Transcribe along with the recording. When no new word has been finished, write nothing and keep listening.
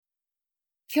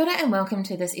Kia ora and welcome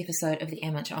to this episode of the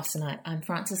Amateur Austenite. I'm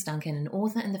Frances Duncan, an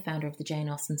author and the founder of the Jane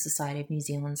Austen Society of New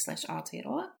Zealand /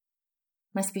 Aotearoa.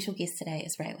 My special guest today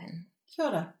is Raewyn. Kia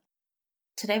ora.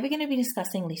 Today we're going to be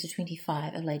discussing Letter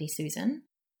 25 of Lady Susan.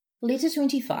 Letter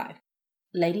 25,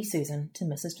 Lady Susan to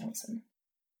Mrs. Johnson.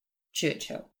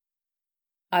 Churchill.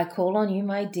 I call on you,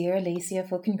 my dear Alicia,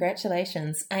 for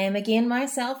congratulations. I am again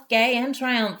myself, gay and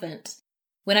triumphant.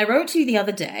 When I wrote to you the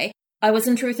other day, I was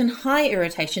in truth in high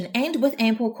irritation, and with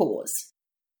ample cause.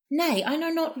 Nay, I know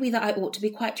not whether I ought to be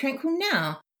quite tranquil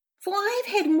now, for I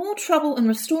have had more trouble in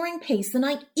restoring peace than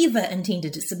I ever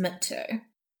intended to submit to.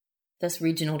 This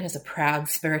Reginald has a proud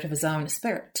spirit of his own, a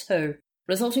spirit, too,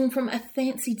 resulting from a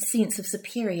fancied sense of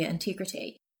superior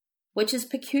integrity, which is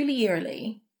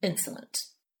peculiarly insolent.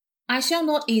 I shall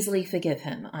not easily forgive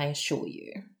him, I assure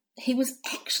you. He was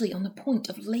actually on the point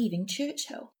of leaving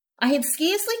Churchill. I had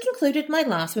scarcely concluded my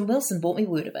last when Wilson brought me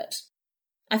word of it.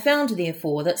 I found,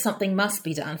 therefore, that something must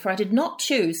be done, for I did not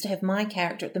choose to have my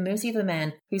character at the mercy of a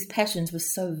man whose passions were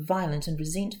so violent and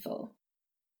resentful.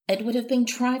 It would have been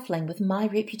trifling with my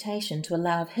reputation to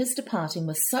allow of his departing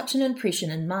with such an impression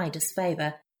in my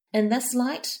disfavour. In this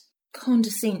light,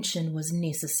 condescension was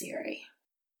necessary.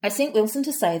 I sent Wilson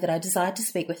to say that I desired to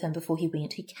speak with him before he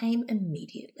went. He came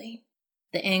immediately.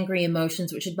 The angry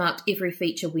emotions which had marked every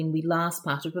feature when we last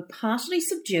parted were partially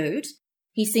subdued.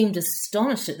 He seemed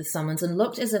astonished at the summons and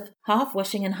looked as if half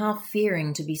wishing and half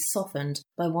fearing to be softened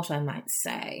by what I might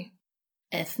say.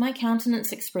 If my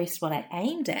countenance expressed what I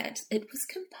aimed at, it was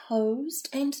composed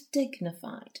and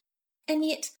dignified, and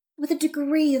yet with a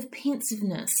degree of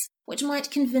pensiveness which might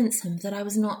convince him that I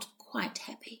was not quite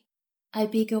happy. I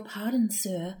beg your pardon,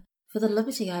 sir, for the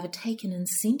liberty I have taken in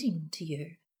sending to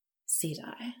you, said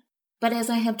I. But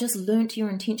as I have just learnt your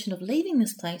intention of leaving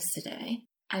this place today,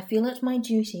 I feel it my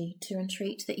duty to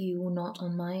entreat that you will not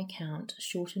on my account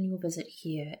shorten your visit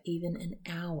here even an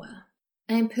hour.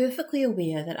 I am perfectly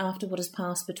aware that after what has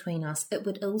passed between us, it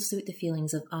would ill suit the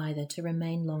feelings of either to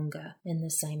remain longer in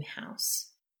the same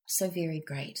house. So very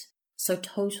great, so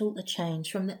total a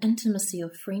change from the intimacy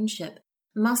of friendship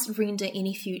must render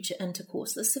any future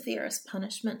intercourse the severest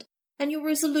punishment, and your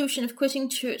resolution of quitting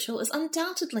Churchill is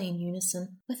undoubtedly in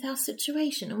unison with our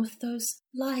situation and with those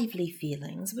lively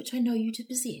feelings which I know you to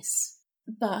possess.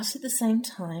 But at the same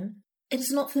time, it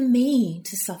is not for me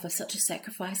to suffer such a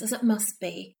sacrifice as it must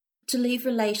be, to leave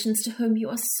relations to whom you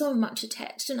are so much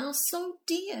attached and are so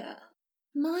dear.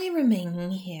 My remaining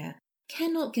here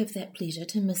cannot give that pleasure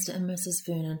to Mr. and Mrs.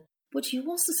 Vernon, which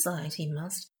your society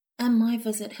must, and my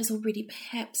visit has already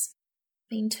perhaps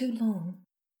been too long.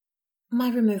 My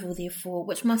removal, therefore,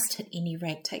 which must at any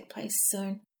rate take place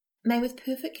soon, may with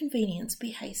perfect convenience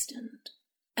be hastened,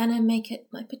 and I make it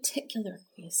my particular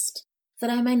request that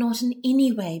I may not in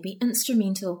any way be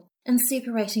instrumental in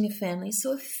separating a family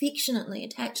so affectionately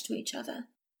attached to each other.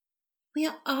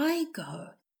 Where I go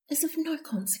is of no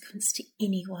consequence to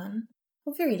anyone,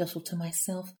 or very little to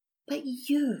myself, but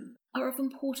you are of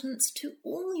importance to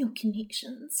all your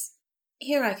connections.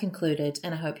 Here I concluded,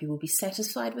 and I hope you will be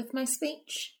satisfied with my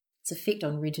speech. Its effect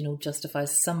on Reginald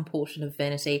justifies some portion of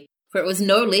vanity, for it was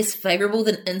no less favourable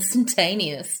than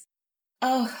instantaneous.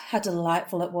 Oh, how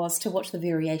delightful it was to watch the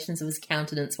variations of his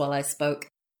countenance while I spoke,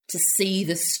 to see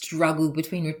the struggle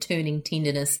between returning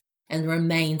tenderness and the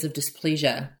remains of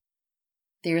displeasure.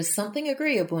 There is something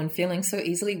agreeable in feeling so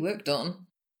easily worked on.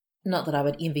 Not that I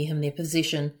would envy him their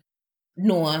position,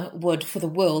 nor would for the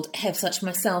world have such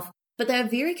myself, but they are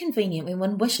very convenient when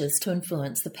one wishes to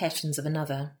influence the passions of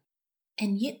another.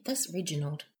 And yet this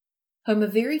Reginald, whom a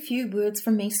very few words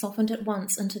from me softened at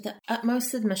once into the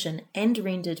utmost submission and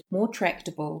rendered more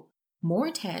tractable, more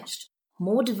attached,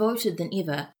 more devoted than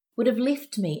ever, would have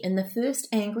left me in the first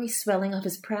angry swelling of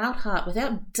his proud heart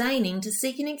without deigning to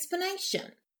seek an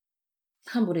explanation.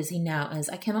 Humbled as he now is,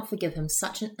 I cannot forgive him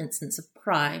such an instance of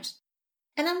pride,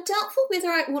 and am doubtful whether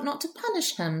I ought not to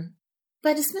punish him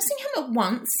by dismissing him at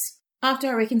once after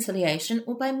our reconciliation,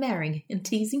 or by marrying and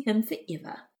teasing him for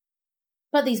ever.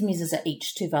 But these measures are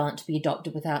each too violent to be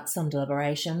adopted without some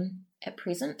deliberation. At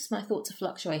present, my thoughts are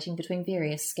fluctuating between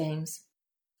various schemes.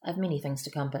 I have many things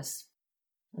to compass.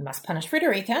 I must punish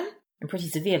Frederica, and pretty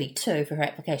severely too, for her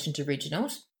application to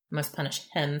Reginald. I must punish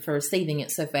him for receiving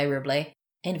it so favourably,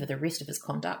 and for the rest of his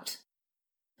conduct.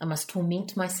 I must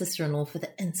torment my sister-in-law for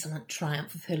the insolent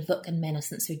triumph of her look and manner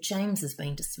since Sir James has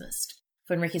been dismissed.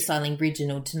 For in reconciling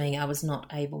Reginald to me, I was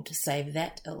not able to save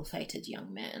that ill-fated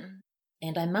young man.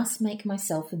 And I must make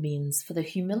myself amends for the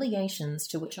humiliations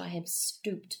to which I have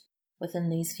stooped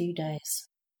within these few days.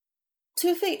 To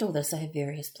effect all this, I have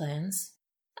various plans.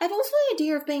 I have also the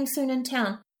idea of being soon in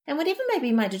town, And whatever may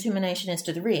be my determination as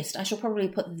to the rest, I shall probably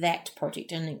put that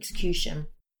project in execution.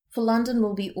 For London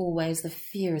will be always the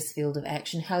fairest field of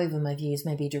action, however my views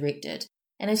may be directed,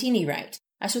 and at any rate,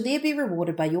 I shall there be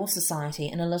rewarded by your society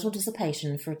and a little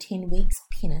dissipation for a 10 weeks'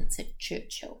 penance at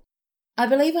Churchill. I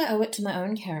believe I owe it to my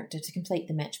own character to complete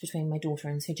the match between my daughter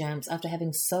and Sir James after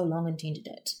having so long intended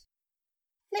it.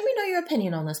 Let me know your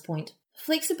opinion on this point.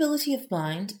 Flexibility of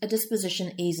mind, a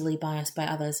disposition easily biased by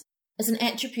others, is an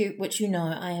attribute which you know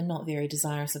I am not very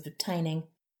desirous of obtaining,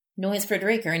 nor has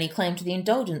Frederica any claim to the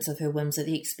indulgence of her whims at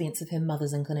the expense of her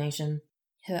mother's inclination.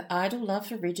 Her idle love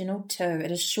for Reginald, too,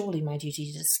 it is surely my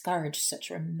duty to discourage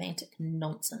such romantic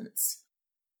nonsense.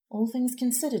 All things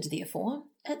considered, therefore,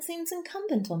 it seems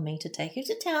incumbent on me to take her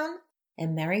to town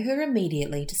and marry her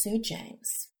immediately to Sir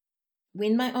James.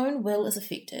 When my own will is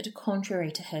affected,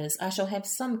 contrary to his, I shall have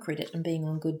some credit in being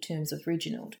on good terms with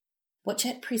Reginald, which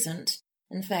at present,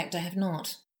 in fact, I have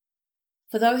not.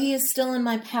 For though he is still in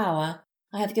my power,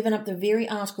 I have given up the very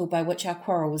article by which our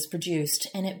quarrel was produced,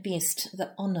 and at best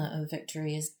the honour of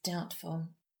victory is doubtful.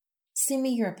 Send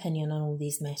me your opinion on all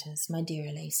these matters, my dear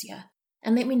Alicia,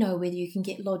 and let me know whether you can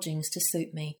get lodgings to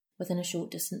suit me within a short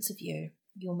distance of you.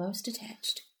 Your most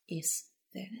attached, S.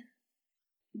 Vernon.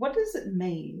 What does it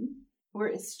mean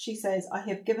where she says, I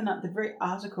have given up the very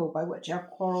article by which our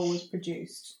quarrel was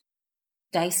produced?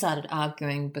 They started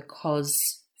arguing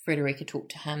because Frederica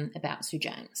talked to him about Sir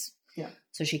James. Yeah.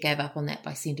 So she gave up on that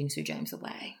by sending Sir James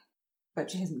away.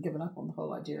 But she hasn't given up on the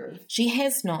whole idea of... She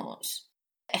has not.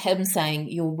 Him saying,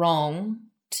 you're wrong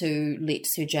to let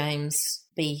Sir James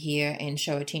be here and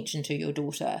show attention to your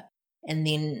daughter. And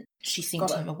then she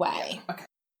sent him away. Yeah. Okay.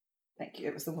 Thank you.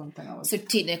 It was the one thing I was... So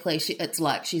technically, it's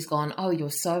like she's gone, oh, you're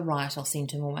so right, I'll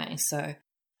send him away. So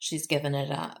she's given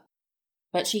it up.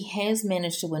 But she has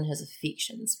managed to win his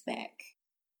affections back.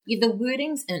 Yeah, the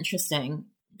wording's interesting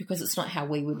because it's not how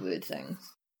we would word things.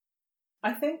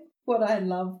 I think what I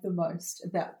love the most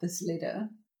about this letter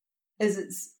is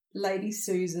it's Lady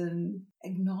Susan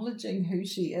acknowledging who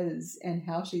she is and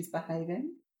how she's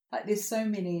behaving. Like, there's so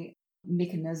many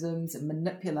mechanisms and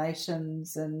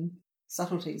manipulations and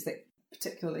subtleties that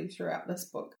particularly throughout this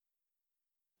book.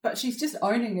 But she's just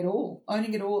owning it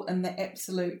all in the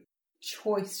absolute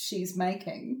choice she's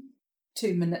making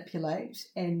to manipulate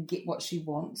and get what she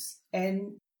wants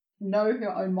and know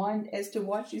her own mind as to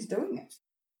why she's doing it.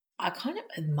 I kind of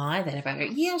admire that about her.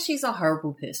 Yeah, she's a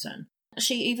horrible person.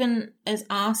 She even is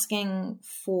asking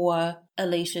for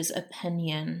Alicia's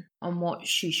opinion on what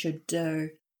she should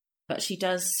do. But she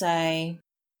does say,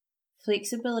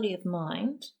 flexibility of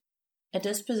mind, a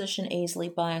disposition easily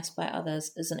biased by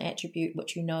others, is an attribute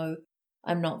which you know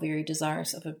I'm not very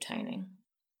desirous of obtaining.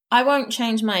 I won't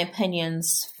change my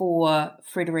opinions for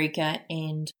Frederica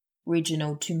and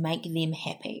Reginald to make them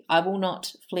happy. I will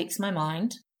not flex my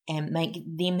mind and make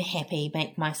them happy,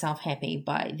 make myself happy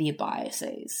by their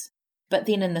biases. But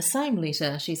then in the same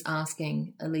letter, she's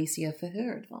asking Alicia for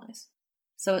her advice.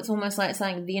 So it's almost like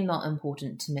saying they're not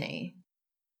important to me,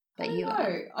 but you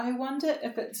are. I wonder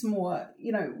if it's more,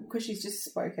 because she's just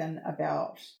spoken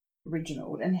about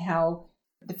Reginald and how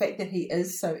the fact that he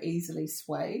is so easily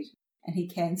swayed and he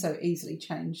can so easily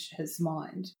change his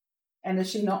mind. And is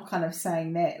she not kind of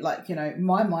saying that, like,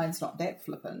 my mind's not that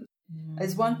flippant? Mm.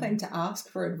 It's one thing to ask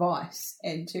for advice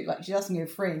and to, like, she's asking her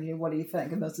friend, what do you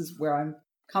think? And this is where I'm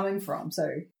coming from. So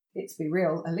let's be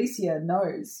real. Alicia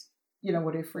knows,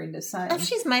 what her friend is saying. If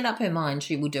she's made up her mind,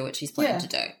 she will do what she's planned to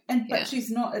do. But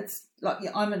she's not, it's like,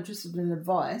 I'm interested in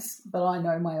advice, but I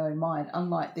know my own mind,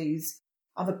 unlike these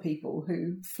other people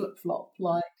who flip-flop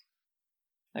like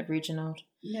Reginald.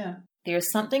 Yeah. There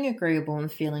is something agreeable in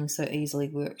feeling so easily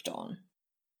worked on.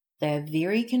 They are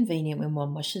very convenient when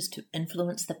one wishes to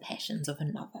influence the passions of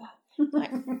another.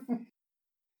 Like,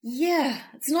 yeah,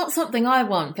 it's not something I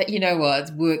want, but you know what?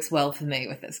 It works well for me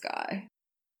with this guy.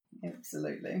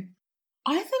 Absolutely.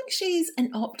 I think she's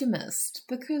an optimist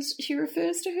because she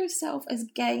refers to herself as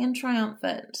gay and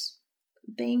triumphant.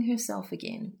 Being herself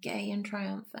again, gay and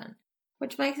triumphant,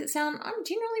 which makes it sound, I'm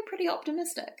generally pretty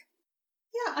optimistic.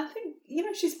 Yeah, I think,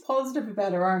 she's positive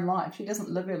about her own life. She doesn't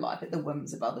live her life at the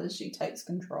whims of others. She takes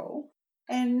control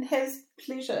and has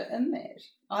pleasure in that.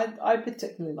 I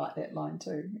particularly like that line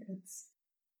too.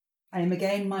 I am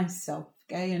again myself,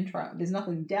 gay and triumphant. There's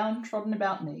nothing downtrodden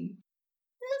about me.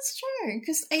 That's true,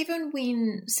 because even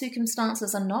when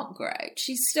circumstances are not great,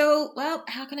 she's still,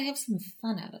 how can I have some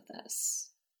fun out of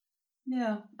this?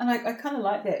 Yeah, and I kind of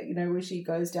like that, where she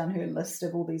goes down her list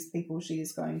of all these people she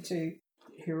is going to,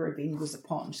 her revenge was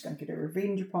upon. She's going to get her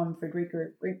revenge upon Frederica,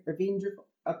 revenge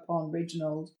upon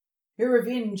Reginald, her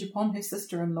revenge upon her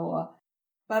sister-in-law,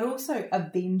 but also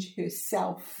avenge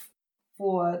herself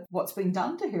for what's been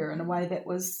done to her in a way that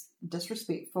was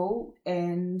disrespectful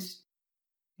and,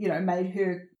 made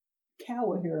her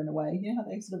cower her in a way. You know how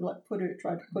they sort of like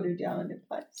tried to put her down in her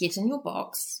place. Get in your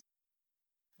box.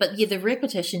 But yeah, the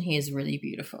repetition here is really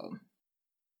beautiful.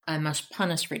 I must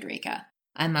punish Frederica.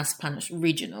 I must punish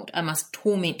Reginald. I must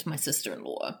torment my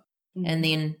sister-in-law. And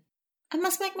then I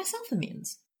must make myself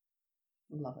amends.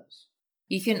 Love it.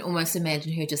 You can almost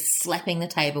imagine her just slapping the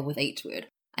table with each word.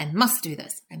 I must do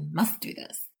this. I must do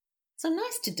this. It's a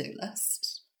nice to-do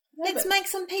list. Let's make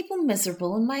some people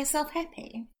miserable and myself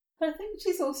happy. But I think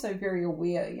she's also very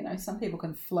aware, some people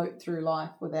can float through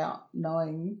life without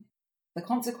knowing the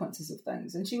consequences of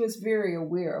things. And she was very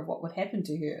aware of what would happen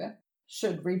to her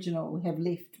should Reginald have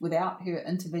left without her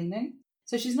intervening.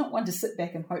 So she's not one to sit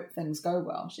back and hope things go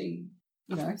well. She,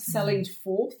 sallied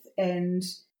forth and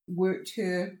worked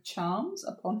her charms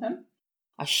upon him.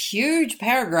 A huge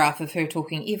paragraph of her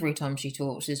talking every time she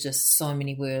talks. There's just so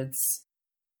many words.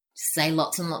 Say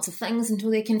lots and lots of things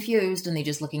until they're confused and they're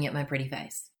just looking at my pretty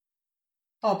face.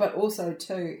 Oh, but also,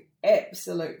 too,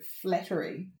 absolute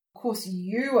flattery. Of course,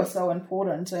 you are so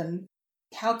important, and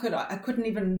how could I couldn't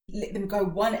even let them go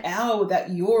 1 hour without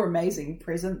your amazing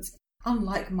presence,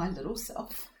 unlike my little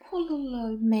self. Poor little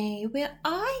old me, where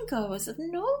I go is of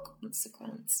no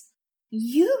consequence.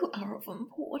 You are of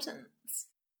importance.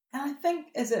 And I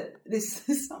think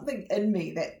there's something in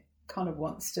me that kind of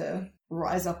wants to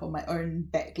rise up on my own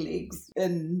back legs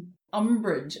in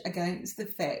umbrage against the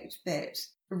fact that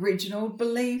Reginald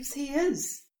believes he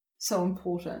is so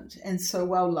important and so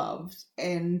well loved,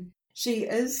 and she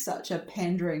is such a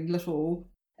pandering little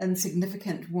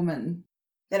insignificant woman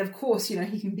that of course, he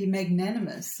can be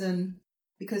magnanimous and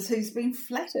because he's been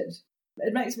flattered.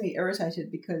 It makes me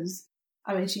irritated because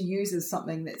she uses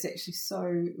something that's actually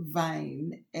so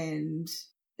vain and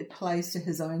it plays to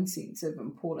his own sense of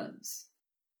importance.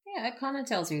 Yeah, it kind of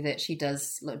tells you that she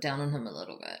does look down on him a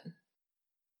little bit.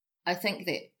 I think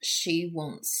that she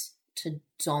wants to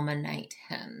dominate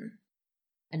him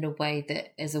in a way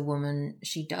that as a woman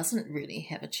she doesn't really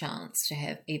have a chance to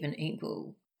have even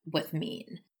equal with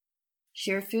men.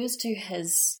 She refers to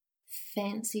his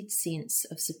fancied sense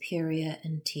of superior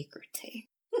integrity.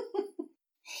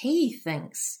 He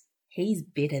thinks he's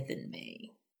better than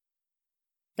me.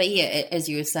 But yeah, as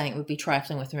you were saying, it would be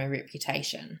trifling with my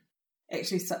reputation.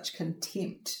 Actually, such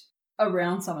contempt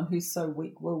around someone who's so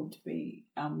weak-willed to be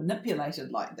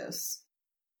manipulated like this.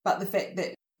 But the fact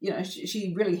that,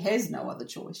 she really has no other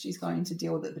choice. She's going to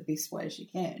deal with it the best way she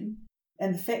can.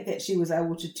 And the fact that she was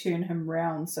able to turn him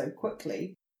round so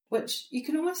quickly, which you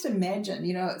can almost imagine,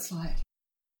 it's like,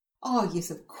 oh,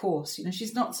 yes, of course.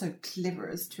 She's not so clever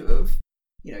as to have,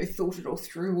 thought it all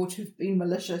through or to have been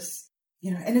malicious.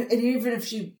 And even if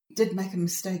she did make a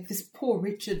mistake, this poor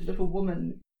wretched little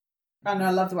woman. And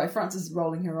I love the way Frances is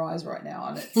rolling her eyes right now,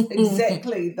 and it's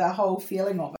exactly the whole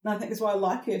feeling of it. And I think that's why I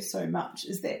like her so much,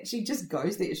 is that she just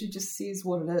goes there, she just says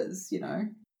what it is,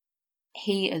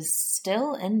 He is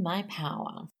still in my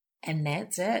power, and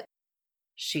that's it.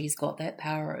 She's got that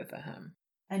power over him.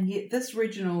 And yet this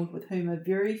Reginald, with whom a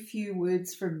very few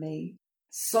words from me,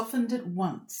 softened at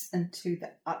once into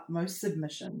the utmost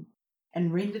submission,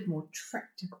 and rendered more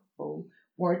tractable,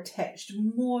 more attached,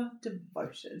 more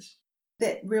devoted.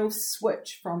 That real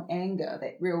switch from anger,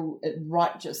 that real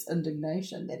righteous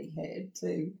indignation that he had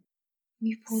to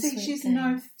see she's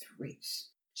no threat.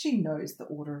 She knows the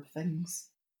order of things.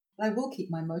 I will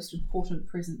keep my most important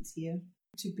presence here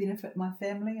to benefit my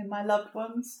family and my loved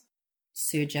ones.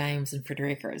 Sir James and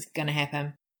Frederica is going to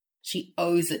happen. She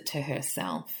owes it to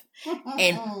herself.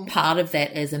 And part of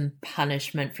that is in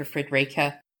punishment for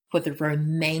Frederica for the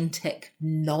romantic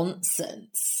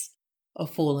nonsense of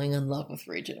falling in love with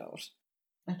Reginald.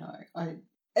 I know.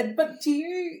 But do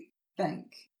you think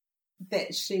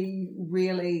that she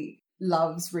really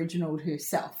loves Reginald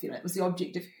herself? It was the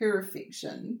object of her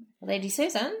affection. Lady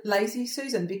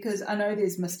Susan, because I know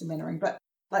there's Mr. Mannering, but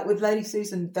like with Lady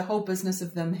Susan, the whole business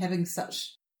of them having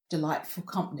such delightful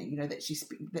company,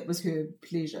 that was her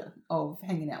pleasure of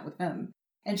hanging out with him.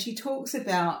 And she talks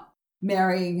about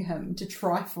marrying him to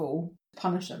trifle,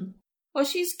 punish him. Well,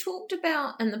 she's talked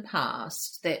about in the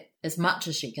past that as much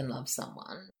as she can love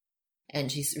someone,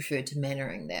 and she's referred to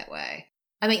Mannering that way.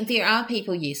 There are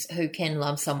people, yes, who can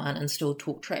love someone and still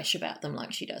talk trash about them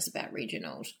like she does about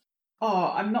Reginald.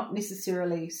 Oh, I'm not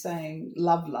necessarily saying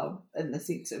love in the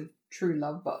sense of true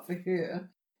love, but for her,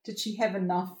 did she have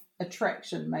enough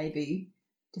attraction maybe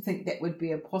to think that would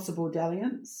be a possible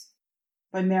dalliance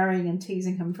by marrying and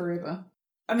teasing him forever?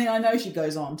 I know she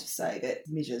goes on to say that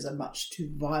measures are much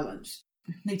too violent.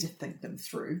 You need to think them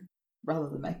through rather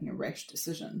than making a rash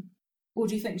decision. Or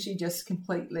do you think she just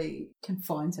completely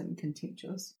finds him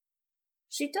contemptuous?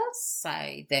 She does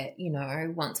say that,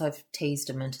 once I've teased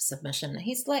him into submission,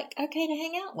 he's like okay to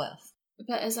hang out with.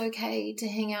 But is okay to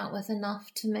hang out with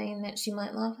enough to mean that she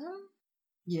might love him?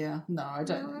 Yeah, no, I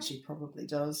don't think she probably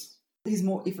does. He's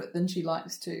more effort than she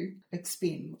likes to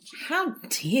expend. How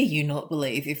dare you not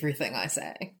believe everything I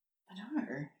say? I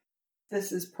know.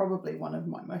 This is probably one of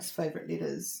my most favourite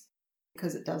letters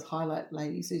because it does highlight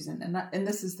Lady Susan. And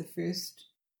this is the first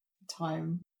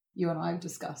time you and I have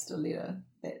discussed a letter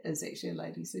that is actually a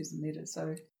Lady Susan letter.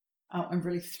 So I'm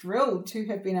really thrilled to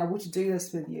have been able to do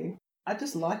this with you. I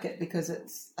just like it because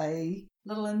it's a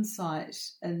little insight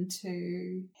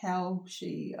into how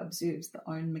she observes the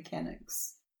own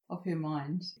mechanics of her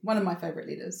mind. One of my favourite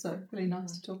letters, so really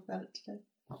nice to talk about it today.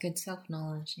 Good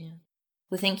self-knowledge, yeah.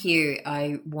 Well, thank you.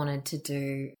 I wanted to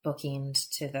do bookend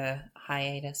to the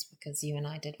hiatus because you and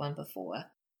I did one before.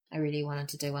 I really wanted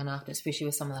to do one after, especially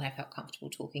with someone that I felt comfortable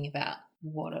talking about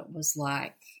what it was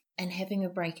like. And having a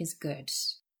break is good.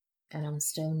 And I'm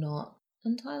still not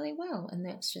entirely well, and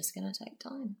that's just going to take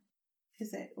time.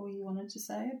 Is that all you wanted to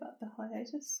say about the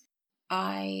hiatus?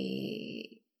 I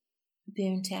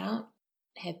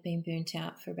have been burnt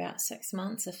out for about 6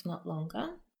 months, if not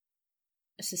longer.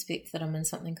 I suspect that I'm in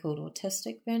something called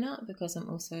autistic burnout because I'm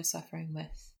also suffering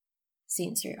with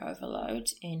sensory overload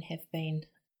and have been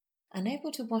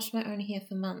unable to wash my own hair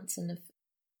for months and have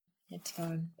had to go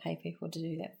and pay people to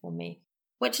do that for me,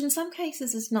 which in some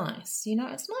cases is nice.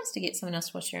 It's nice to get someone else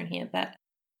to wash your own hair, but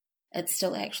it's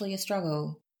still actually a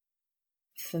struggle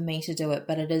for me to do it,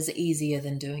 but it is easier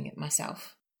than doing it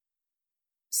myself.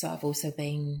 So I've also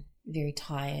been very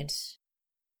tired,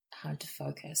 hard to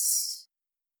focus.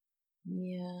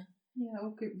 Yeah,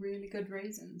 all good, really good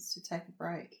reasons to take a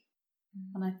break.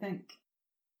 And I think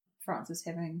Frances,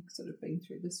 having sort of been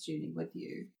through this journey with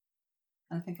you,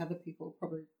 and I think other people will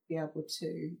probably be able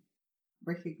to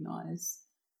recognise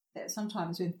that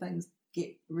sometimes when things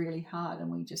get really hard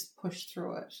and we just push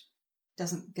through it,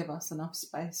 doesn't give us enough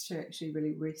space to actually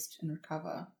really rest and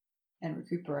recover and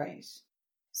recuperate.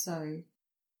 So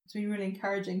it's been really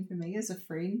encouraging for me as a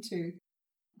friend to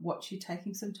watch you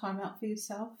taking some time out for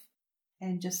yourself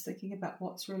and just thinking about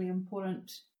what's really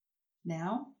important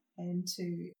now and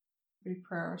to really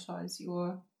prioritise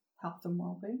your health and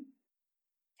well-being.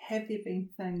 Have there been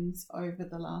things over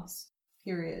the last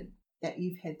period that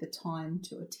you've had the time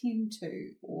to attend to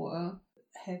or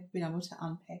have been able to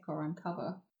unpack or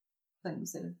uncover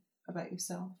things that are about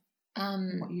yourself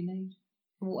and what you need?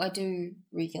 Well, I do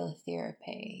regular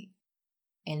therapy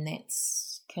and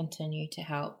that's continued to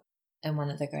help. And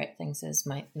one of the great things is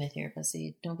my therapist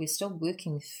said, no, we're still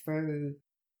working through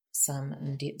some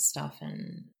in-depth stuff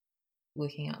and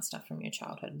working out stuff from your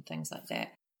childhood and things like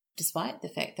that. Despite the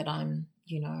fact that I'm,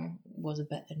 was a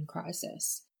bit in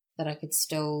crisis, that I could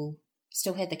still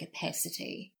had the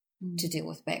capacity to deal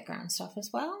with background stuff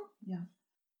as well. Yeah.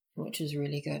 Which is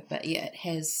really good. But yeah, it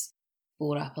has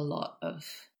brought up a lot of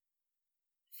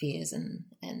fears and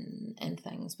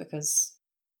things because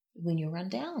when you're run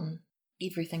down,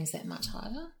 everything's that much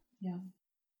harder. Yeah.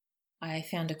 I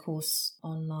found a course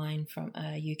online from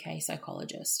a UK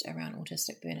psychologist around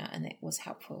autistic burnout, and that was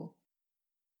helpful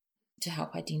to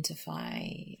help identify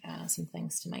some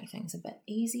things to make things a bit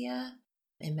easier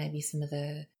and maybe some of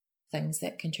the things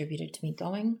that contributed to me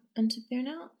going into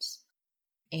burnout.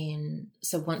 And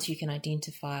so once you can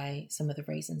identify some of the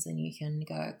reasons, then you can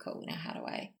go, cool, now how do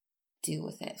I deal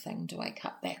with that thing? Do I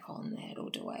cut back on that or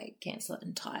do I cancel it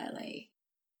entirely?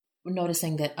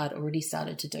 Noticing that I'd already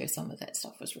started to do some of that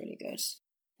stuff was really good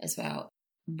as well.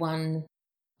 One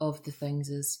of the things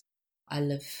is I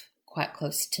live quite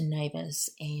close to neighbours,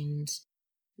 and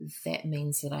that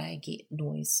means that I get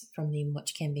noise from them,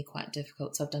 which can be quite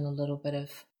difficult. So I've done a little bit of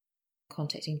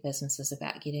contacting businesses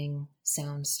about getting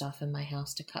sound stuff in my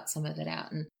house to cut some of it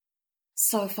out. And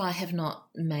so far I have not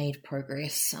made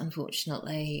progress,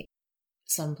 unfortunately.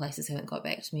 Some places haven't got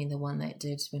back to me, and the one that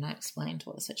did, when I explained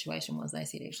what the situation was, they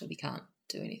said, actually, we can't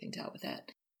do anything to help with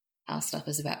that. Our stuff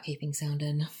is about keeping sound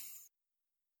in.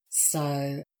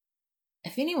 So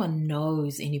if anyone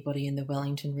knows anybody in the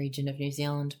Wellington region of New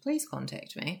Zealand, please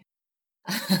contact me.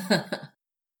 But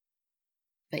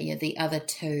yeah, the other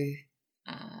two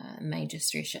major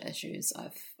stressor issues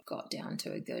I've got down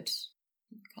to a good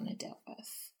kind of dealt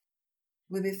with.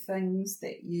 Were there things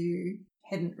that you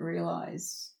hadn't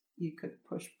realised you could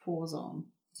push pause on?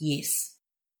 Yes,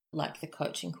 like the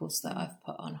coaching course that I've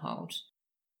put on hold.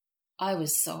 I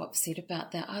was so upset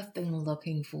about that. I've been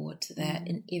looking forward to that,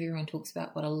 and everyone talks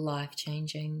about what a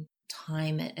life-changing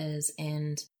time it is,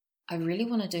 and I really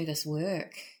want to do this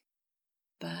work,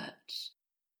 but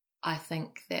I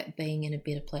think that being in a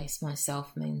better place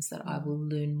myself means that I will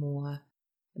learn more,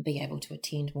 be able to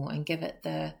attend more, and give it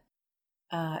the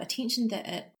attention that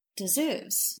it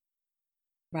deserves,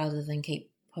 rather than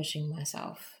keep pushing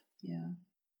myself. Yeah.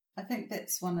 I think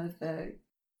that's one of the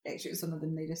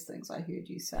neatest things I heard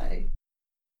you say,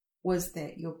 was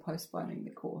that you're postponing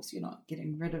the course. You're not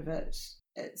getting rid of it.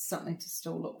 It's something to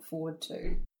still look forward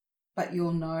to, but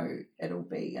you'll know it'll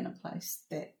be in a place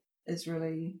that is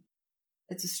really,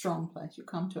 it's a strong place. You'll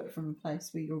come to it from a place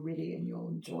where you're ready and you'll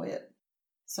enjoy it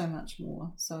so much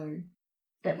more. So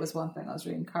that was one thing I was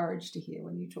really encouraged to hear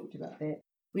when you talked about that.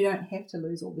 We don't have to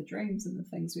lose all the dreams and the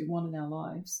things we want in our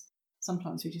lives.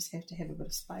 Sometimes we just have to have a bit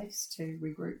of space to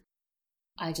regroup.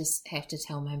 I just have to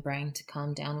tell my brain to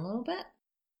calm down a little bit,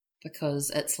 because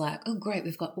it's like, oh great,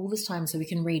 we've got all this time so we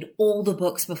can read all the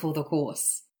books before the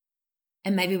course.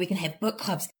 And maybe we can have book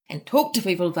clubs and talk to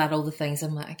people about all the things.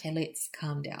 I'm like, okay, let's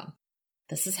calm down.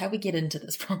 This is how we get into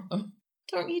this problem.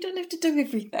 You don't have to do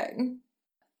everything.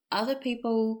 Other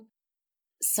people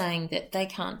saying that they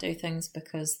can't do things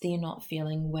because they're not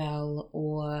feeling well,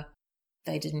 or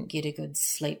they didn't get a good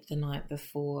sleep the night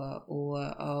before,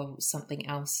 or something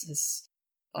else is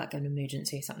like an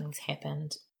emergency, something's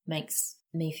happened, makes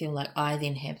me feel like I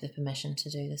then have the permission to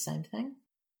do the same thing.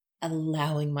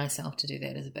 Allowing myself to do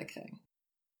that is a big thing.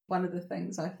 One of the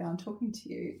things I found talking to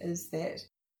you is that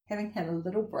having had a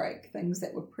little break, things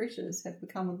that were pressures have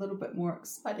become a little bit more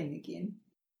exciting again,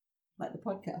 like the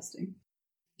podcasting.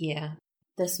 Yeah,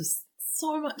 this was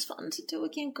so much fun to do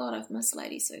again. God, I've missed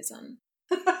Lady Susan.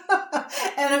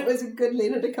 And it was a good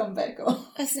letter to come back on.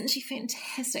 Isn't she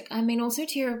fantastic? I mean, also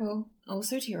terrible.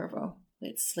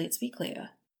 Let's be clear.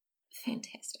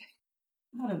 Fantastic.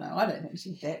 I don't know. I don't think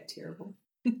she's that terrible.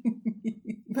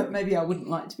 But maybe I wouldn't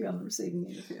like to be on the receiving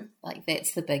end of her. Like,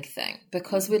 that's the big thing.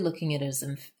 Because we're looking at it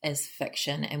as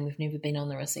fiction, and we've never been on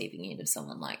the receiving end of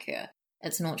someone like her,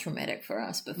 it's not traumatic for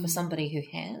us. But for somebody who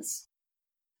has,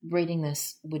 reading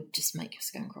this would just make your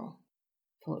skin crawl.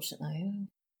 Fortunately,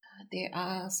 there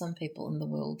are some people in the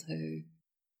world who,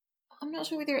 I'm not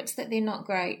sure whether it's that they're not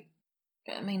great.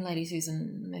 I mean, Lady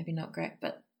Susan, maybe not great,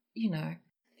 but,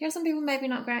 there are some people maybe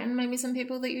not great, and maybe some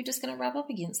people that you're just going to rub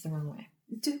up against the wrong way.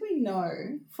 Do we know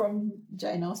from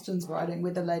Jane Austen's writing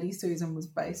whether Lady Susan was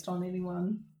based on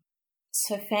anyone?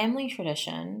 So family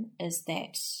tradition is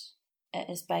that it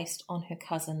is based on her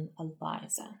cousin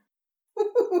Eliza.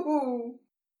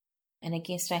 And a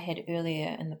guest I had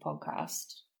earlier in the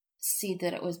podcast said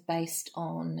that it was based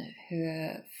on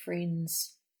her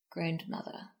friend's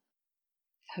grandmother,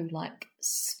 who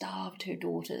starved her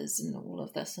daughters and all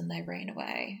of this, and they ran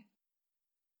away.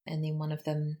 And then one of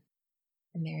them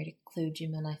married a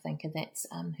clergyman, I think, and that's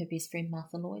her best friend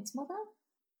Martha Lloyd's mother.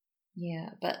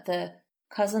 Yeah, but the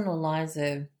cousin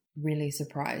Eliza really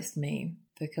surprised me,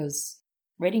 because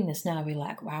reading this now, we're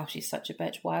like, wow, she's such a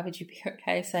bitch. Why would you be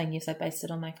okay saying, yes, I based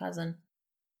it on my cousin?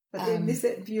 But then there's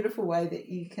that beautiful way that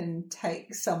you can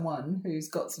take someone who's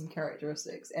got some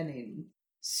characteristics and then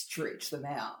stretch them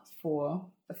out for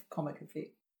a comic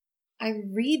effect. I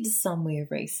read somewhere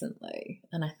recently,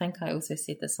 and I think I also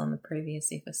said this on the previous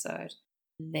episode,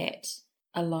 that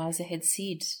Eliza had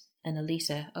said in a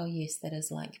letter, oh yes, that is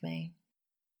like me.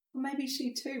 Well, maybe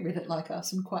she too read it like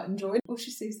us and quite enjoyed it. Well,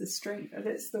 she sees the strength.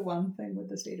 That's the one thing with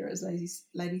this letter, is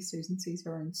Lady Susan sees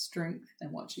her own strength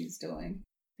in what she's doing.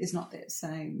 There's not that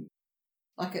same,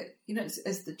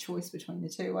 it's the choice between the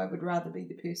two. I would rather be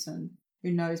the person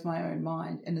who knows my own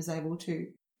mind and is able to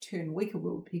turn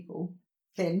weaker-willed people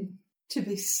than to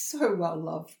be so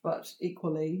well-loved but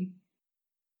equally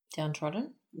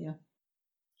downtrodden. Yeah.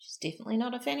 She's definitely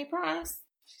not a Fanny Price.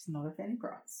 She's not a Fanny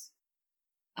Price.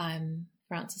 I'm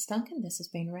Frances Duncan. This has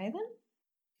been Raven.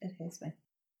 It has been.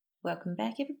 Welcome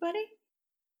back, everybody.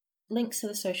 Links to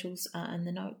the socials are in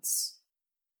the notes.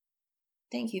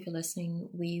 Thank you for listening.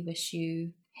 We wish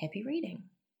you happy reading.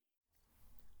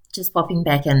 Just popping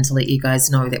back in to let you guys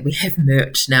know that we have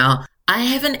merch now. I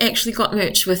haven't actually got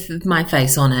merch with my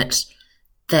face on it.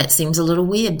 That seems a little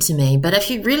weird to me, but if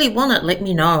you really want it, let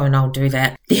me know and I'll do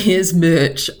that. There's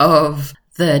merch of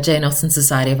the Jane Austen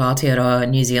Society of Aotearoa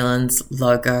New Zealand's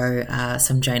logo,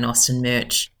 some Jane Austen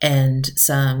merch, and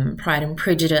some Pride and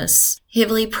Prejudice,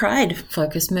 heavily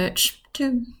Pride-focused merch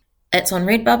too. It's on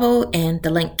Redbubble and the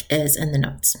link is in the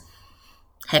notes.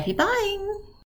 Happy buying!